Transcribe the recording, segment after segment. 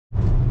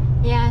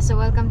So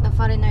welcome to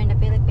Foreigner in the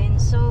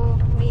Philippines. So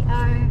we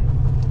are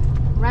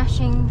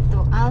rushing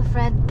to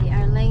Alfred. We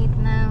are late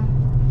now,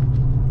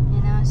 you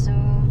know, so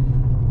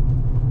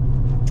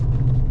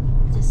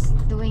just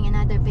doing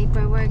another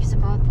paperwork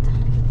about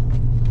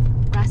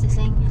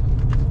processing.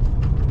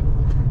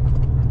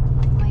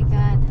 Oh my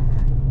god,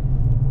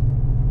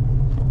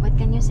 what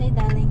can you say,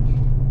 darling?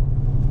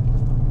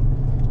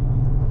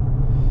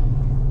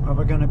 Well,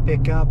 we're going to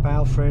pick up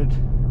Alfred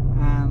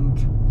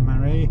and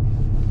Marie.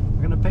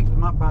 We're going to pick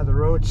them up by the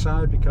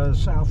roadside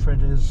because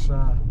Alfred is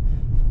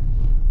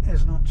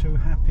not too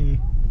happy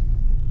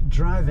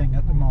driving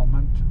at the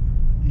moment.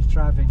 He's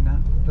driving that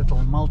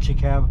little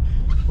multi-cab,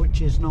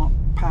 which is not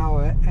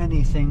power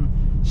anything,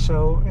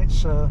 so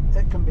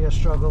it can be a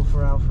struggle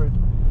for Alfred.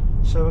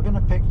 So we're going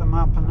to pick them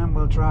up and then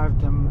we'll drive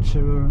them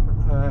to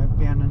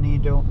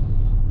Bienvenido,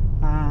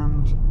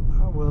 and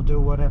we'll do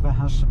whatever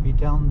has to be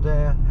done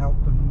there, help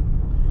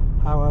them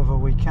however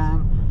we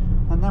can,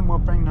 and then we'll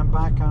bring them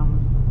back.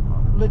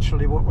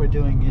 Literally what we're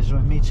doing is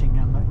we're meeting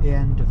them at the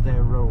end of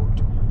their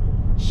road,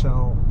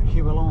 so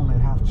he will only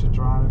have to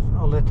drive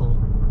a little.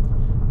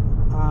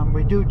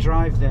 We do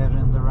drive there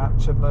in the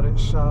Raptor, but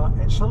it's a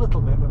little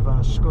bit of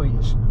a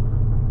squeeze,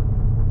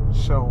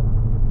 so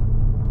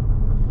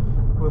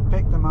we'll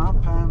pick them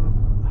up and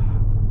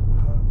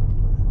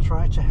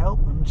try to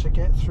help them to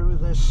get through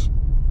this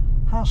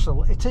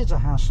hassle. It is a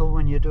hassle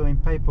when you're doing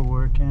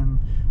paperwork in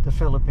the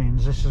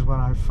Philippines. This is what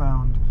I've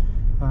found.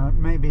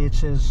 Maybe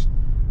it is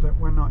that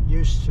we're not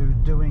used to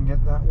doing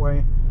it that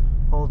way,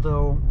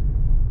 although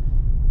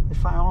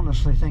if I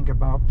honestly think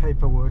about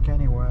paperwork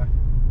anywhere,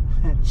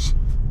 it's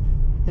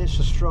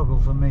a struggle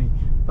for me.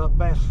 But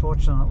Beth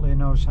fortunately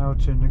knows how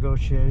to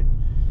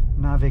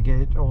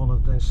navigate all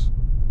of this.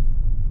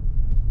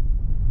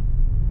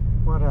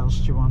 What else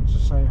do you want to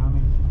say,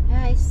 honey?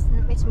 Yeah, it's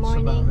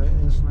morning. That's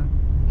about it, isn't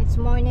it? It's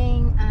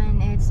morning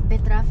and it's a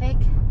bit traffic,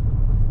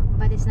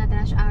 but it's not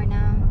rush hour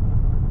now,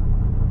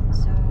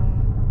 so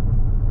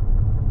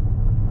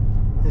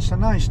it's a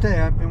nice day.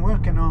 I've been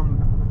working on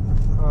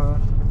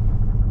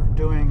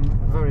doing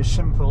a very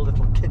simple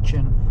little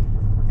kitchen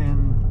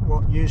in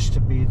what used to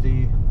be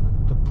the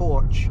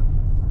porch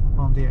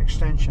on the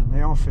extension,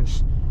 the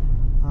office.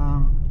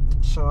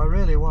 So I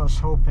really was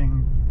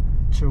hoping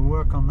to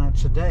work on that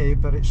today,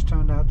 but it's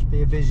turned out to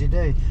be a busy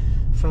day.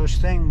 First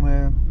thing,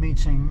 we're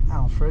meeting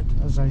Alfred,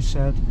 as I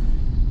said,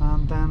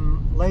 and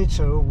then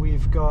later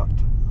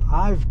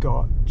I've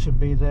got to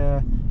be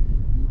there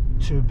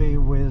to be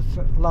with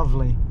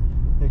Lovely,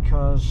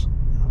 because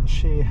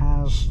she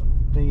has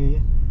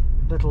the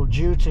little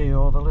duty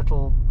or the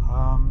little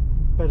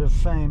bit of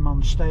fame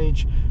on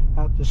stage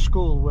at the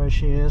school where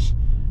she is,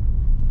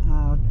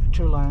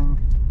 Tulang,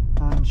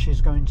 and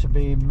she's going to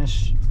be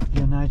Miss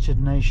United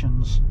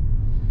Nations.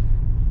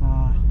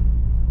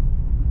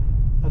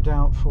 A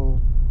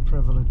doubtful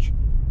privilege,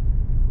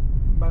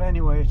 but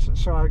anyway,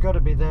 so I've got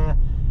to be there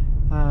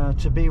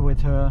to be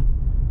with her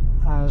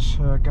as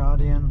her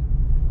guardian,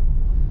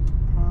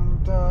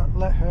 and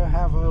let her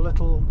have a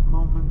little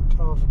moment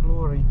of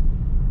glory.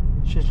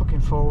 She's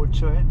looking forward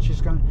to it. She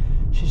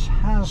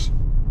has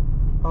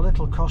a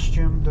little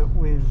costume that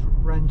we've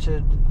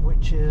rented,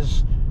 which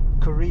is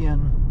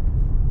Korean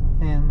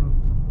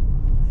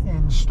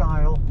in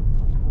style,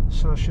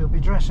 so she'll be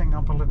dressing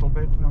up a little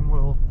bit, and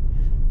we'll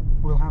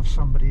have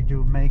somebody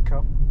do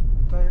makeup.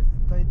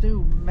 They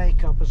do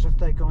makeup as if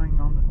they're going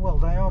on, well,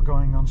 they are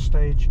going on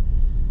stage,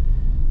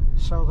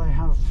 so they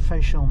have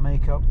facial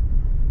makeup,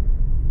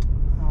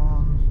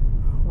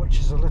 which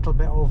is a little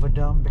bit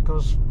overdone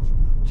because,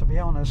 to be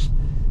honest,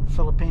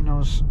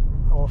 Filipinos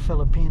or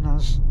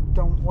Filipinas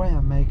don't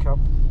wear makeup.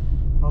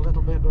 A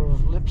little bit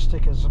of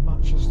lipstick as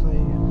much as they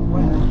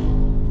wear,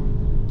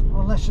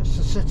 unless it's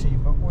the city,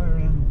 but we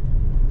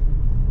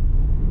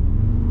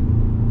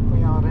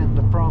are in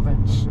the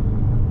province.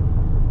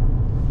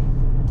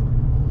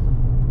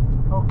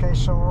 Okay,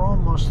 so we're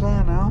almost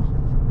there now.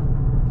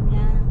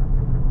 yeah,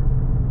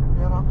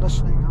 You're not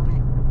listening,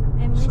 honey,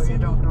 I'm so listening.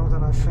 you don't know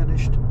that I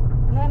finished.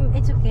 No,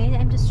 it's okay.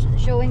 I'm just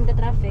showing the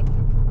traffic.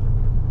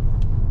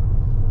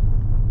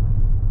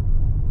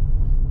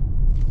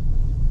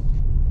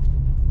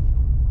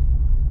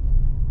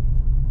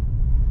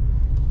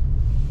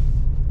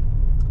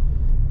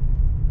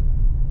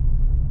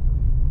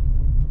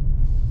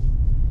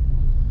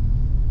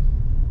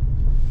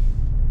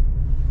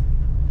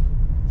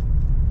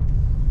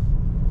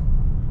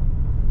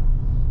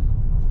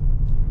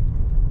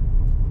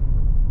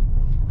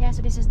 Yeah,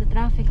 so this is the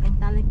traffic in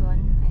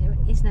Taliban.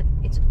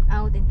 It's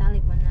out in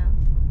Taliban now.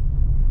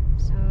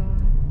 So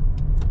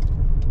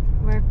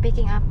we're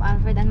picking up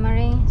Alfred and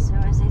Marie. So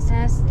as I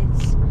said,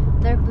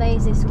 their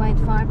place is quite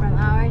far from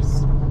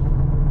ours.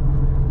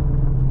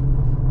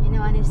 You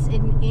know, and it's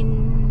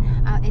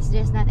it's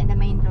just not in the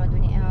main road.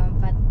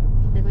 But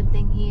the good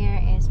thing here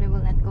is we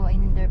will not go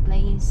in their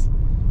place.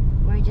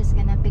 We're just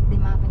gonna pick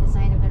them up in the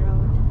side of the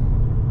road.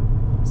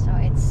 So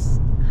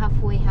it's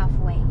halfway,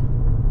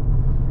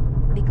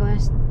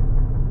 because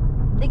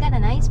they got a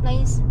nice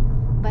place,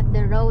 but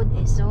the road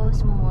is so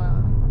small.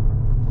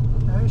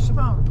 It's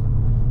about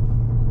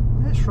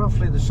it's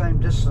roughly the same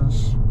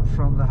distance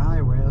from the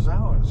highway as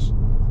ours.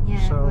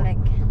 Yeah, So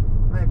correct.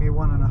 maybe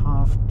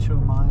 1.5, 2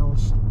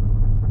 miles.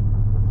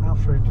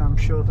 Alfred, I'm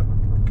sure that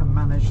can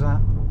manage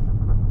that,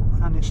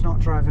 and it's not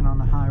driving on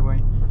the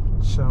highway,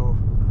 so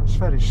it's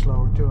very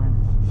slow, doing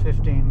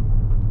 15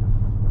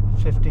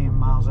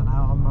 miles an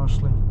hour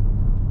mostly.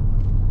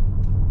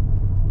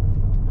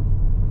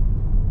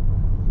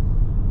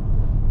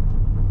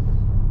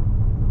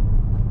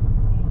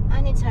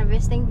 And it's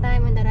harvesting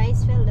time on the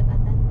rice field. Look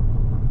at that.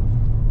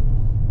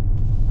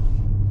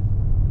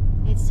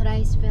 It's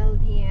rice field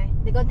here.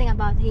 The good thing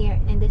about here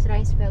in this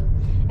rice field,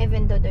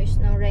 even though there's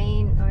no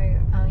rain or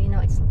you know,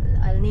 it's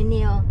El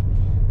Nino,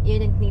 you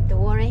don't need to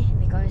worry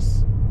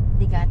because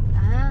they got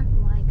oh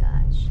my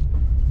gosh,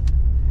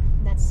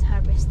 that's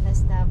harvest.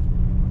 That's the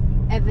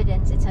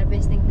evidence. It's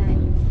harvesting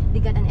time. They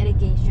got an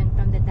irrigation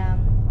from the dam.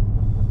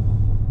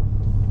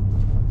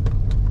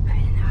 I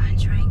don't know. I'm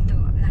trying to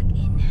log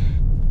in.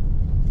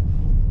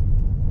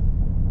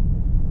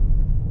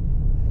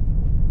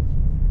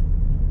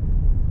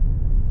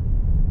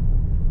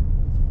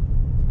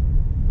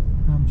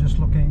 I'm just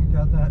looking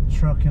at that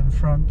truck in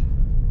front.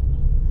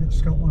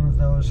 It's got one of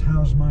those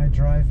 "How's my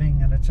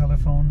driving?" and a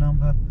telephone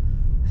number.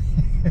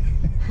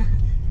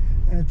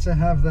 And to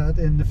have that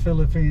in the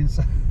Philippines,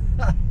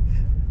 I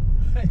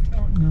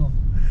don't know.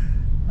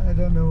 I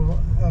don't know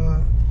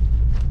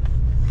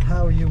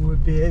how you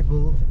would be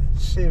able,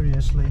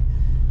 seriously,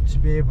 to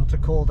be able to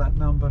call that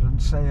number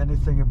and say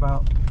anything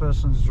about the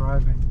person's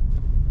driving.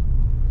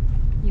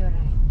 You're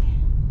right.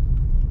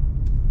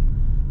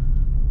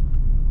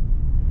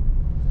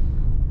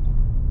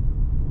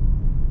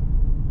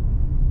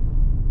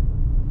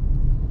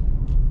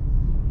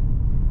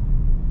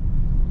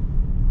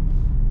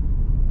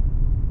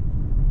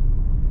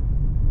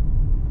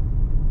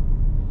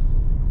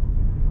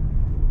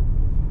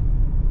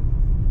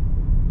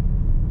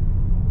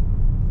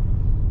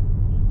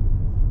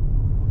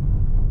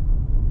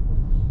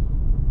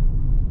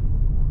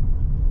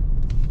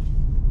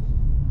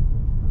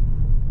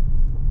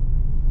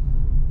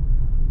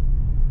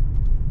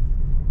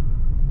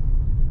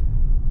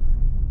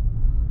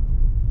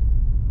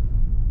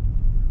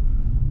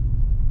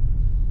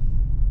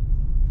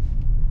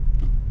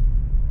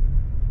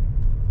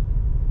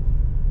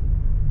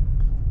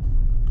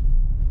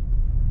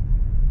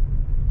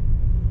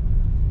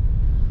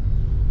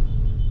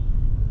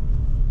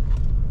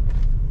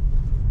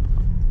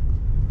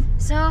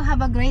 So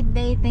have a great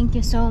day. Thank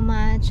you so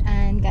much,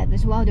 and God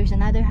bless. Wow, there's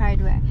another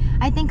hardware.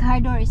 I think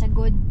hardware is a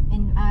good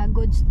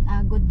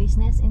good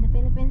business in the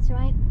Philippines,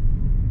 right?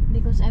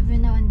 Because every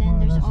now and then Well,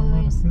 there's there's a lot of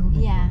always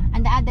building. yeah.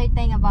 And the other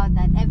thing about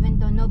that, even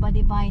though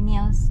nobody buy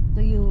nails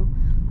to you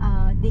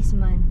this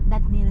month,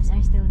 that nails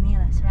are still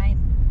nails, right?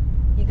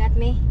 You got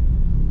me?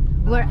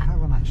 No, We're- I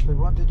haven't actually.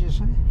 What did you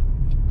say?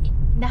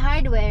 The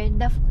hardware,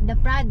 the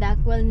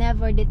product will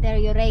never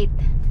deteriorate.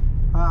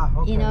 Ah,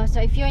 okay. You know, so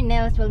if your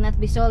nails will not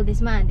be sold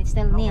this month, it's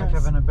still Not nails.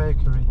 like having a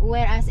bakery.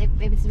 Whereas if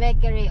it's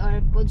bakery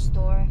or food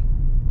store,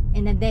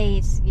 in a day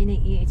it's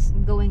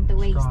going to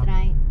waste, gone.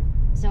 right?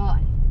 So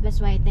that's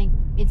why I think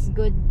it's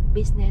good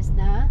business,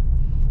 the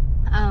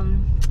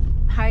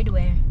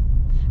hardware.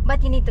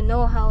 But you need to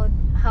know how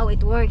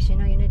it works. You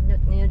know, you need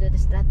the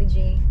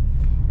strategy.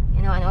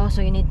 You know, and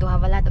also you need to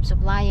have a lot of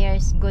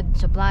suppliers, good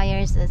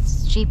suppliers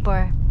that's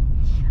cheaper.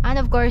 And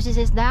of course, this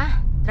is the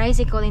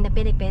tricycle in the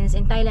Philippines.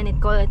 In Thailand, it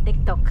called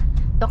TikTok.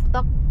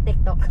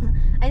 TikTok.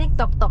 I think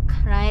tok,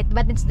 right?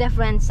 But it's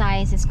different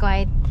size. It's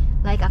quite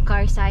like a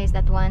car size,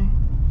 that one.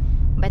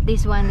 But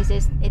this one, this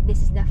is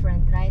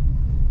different, right?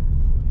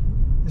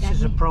 This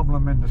is a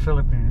problem in the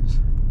Philippines.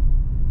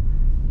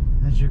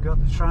 As you've got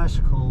the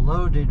tricycle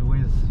loaded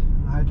with,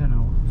 I don't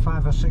know,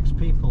 5 or 6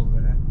 people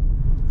there,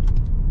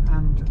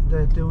 and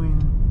they're doing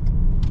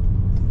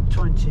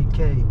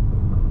 20k,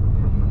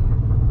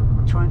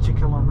 20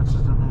 kilometers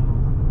an hour.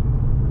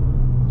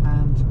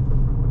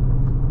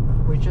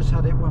 And we just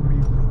had it when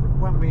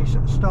we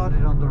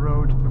started on the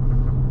road.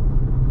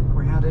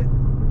 We had it,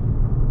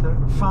 the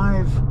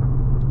five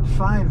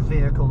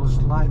vehicles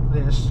like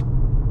this,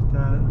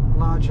 the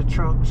larger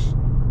trucks,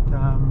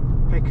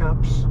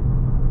 pickups,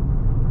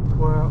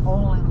 were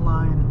all in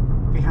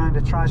line behind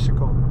a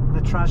tricycle.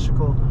 The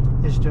tricycle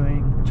is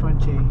doing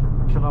 20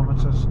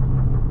 kilometers,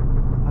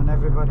 and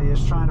everybody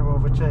is trying to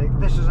overtake.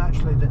 This is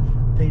actually the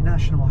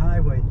national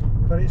highway,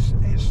 but it's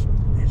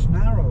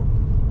narrow,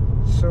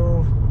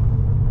 so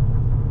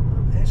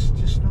it's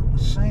just not the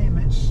same.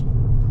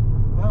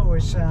 I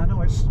always say, I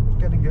know it's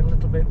getting a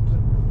little bit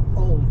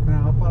old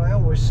now, but I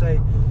always say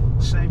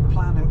same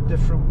planet,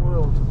 different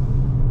world.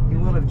 You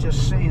will have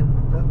just seen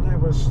that there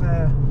was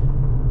a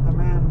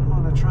man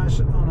on a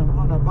tricycle,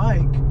 on a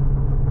bike,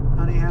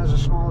 and he has a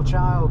small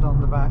child on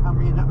the back. I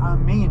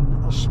mean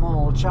a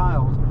small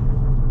child.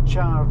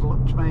 Child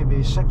looked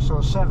maybe 6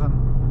 or 7,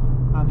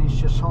 and he's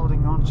just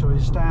holding on to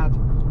his dad.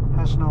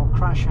 Has no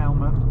crash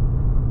helmet.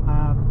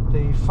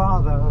 The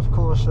father, of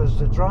course, as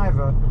the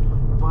driver,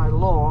 by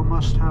law,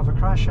 must have a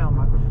crash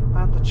helmet,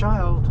 and the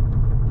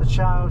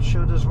child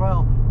should as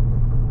well.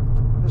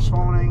 This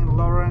morning,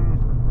 Lauren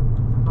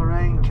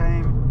Lorraine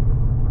came,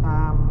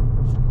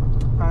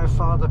 her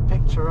father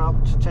picked her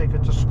up to take her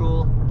to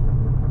school.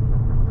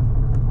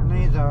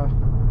 Neither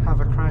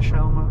have a crash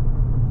helmet.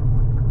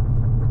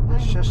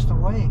 It's just the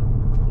way.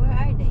 Where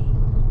are they?